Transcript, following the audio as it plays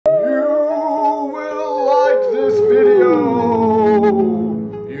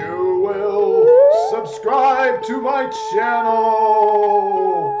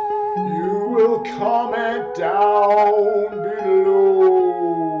channel. You will comment down below.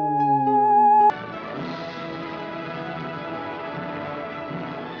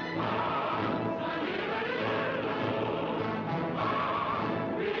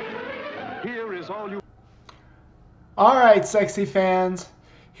 Here is all you. Alright, sexy fans.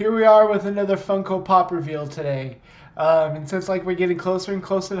 Here we are with another Funko Pop reveal today. And since we're getting closer and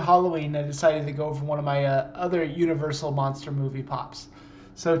closer to Halloween, I decided to go for one of my other Universal Monster movie pops.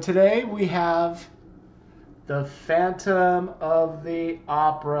 So today we have the Phantom of the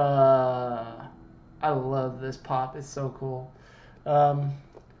Opera. I love this pop. It's so cool.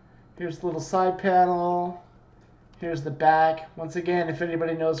 Here's the little side panel. Here's the back. Once again, if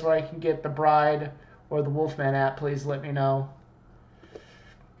anybody knows where I can get the Bride or the Wolfman at, please let me know.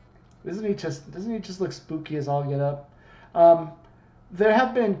 Doesn't he just look spooky as all get up? There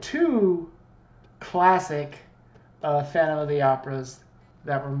have been two classic Phantom of the Operas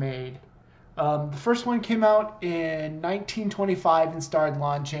that were made. The first one came out in 1925 and starred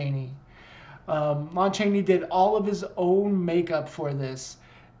Lon Chaney. Lon Chaney did all of his own makeup for this,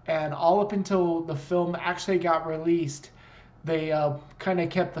 and all up until the film actually got released, they kind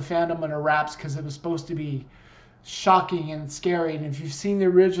of kept the Phantom under wraps because it was supposed to be shocking and scary. And if you've seen the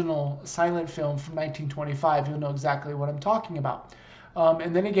original silent film from 1925, you'll know exactly what I'm talking about.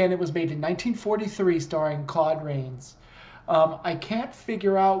 And then again, it was made in 1943, starring Claude Rains. I can't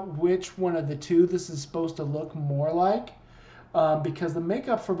figure out which one of the two this is supposed to look more like, because the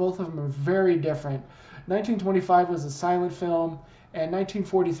makeup for both of them are very different. 1925 was a silent film, and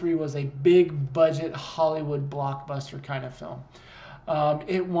 1943 was a big budget Hollywood blockbuster kind of film.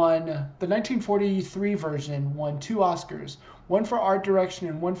 It won, the 1943 version won 2 Oscars, one for art direction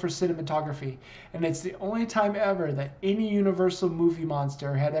and one for cinematography. And it's the only time ever that any Universal movie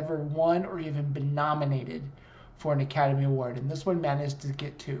monster had ever won or even been nominated for an Academy Award. And this one managed to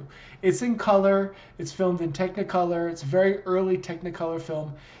get 2. It's in color. It's filmed in Technicolor. It's a very early Technicolor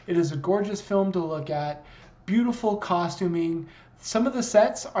film. It is a gorgeous film to look at. Beautiful costuming. Some of the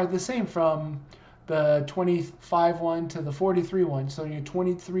sets are the same from the 25 one to the 43 one. So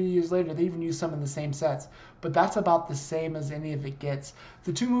 23 years later, they even use some of the same sets. But that's about the same as any of it gets.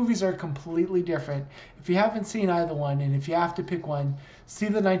 The two movies are completely different. If you haven't seen either one, and if you have to pick one, see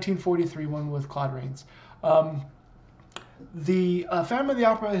the 1943 one with Claude Rains. The Phantom of the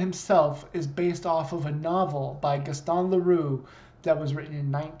Opera himself is based off of a novel by Gaston Leroux that was written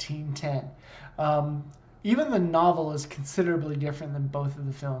in 1910. Even the novel is considerably different than both of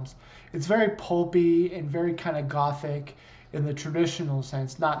the films. It's very pulpy and very kind of gothic in the traditional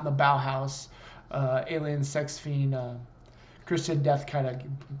sense, not in the Bauhaus, alien sex fiend, Christian death kind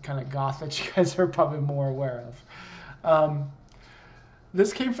of goth that you guys are probably more aware of.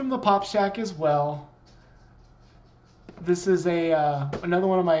 This came from the Pop Shack as well. This is another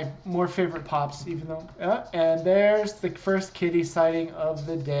one of my more favorite pops, even though. And there's the first kitty sighting of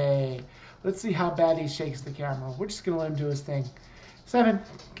the day. Let's see how bad he shakes the camera. We're just going to let him do his thing. 7.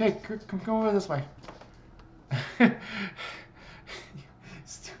 Okay, come over this way.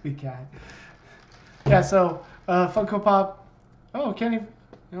 Stupid guy. Yeah, so Funko Pop. Oh, can't even.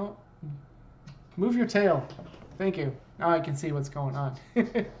 No. Move your tail. Thank you. Now I can see what's going on.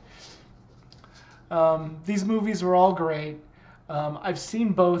 These movies were all great. I've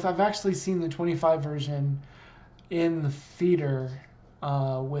seen both. I've actually seen the 25 version in the theater.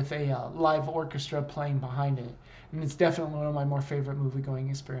 With a live orchestra playing behind it. And it's definitely one of my more favorite movie-going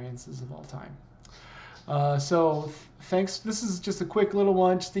experiences of all time. So thanks. This is just a quick little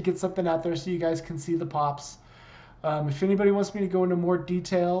one just to get something out there so you guys can see the pops. If anybody wants me to go into more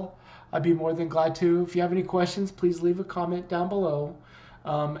detail, I'd be more than glad to. If you have any questions, please leave a comment down below.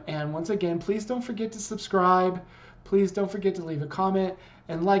 And once again, please don't forget to subscribe. Please don't forget to leave a comment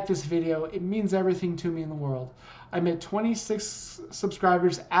and like this video. It means everything to me in the world. I'm at 26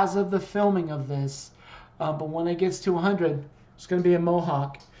 subscribers as of the filming of this. But when it gets to 100, it's going to be a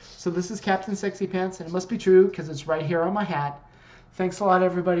mohawk. So this is Captain Sexy Pants, and it must be true because it's right here on my hat. Thanks a lot,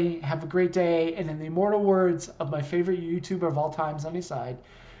 everybody. Have a great day. And in the immortal words of my favorite YouTuber of all time, Sunny Side,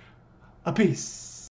 a peace.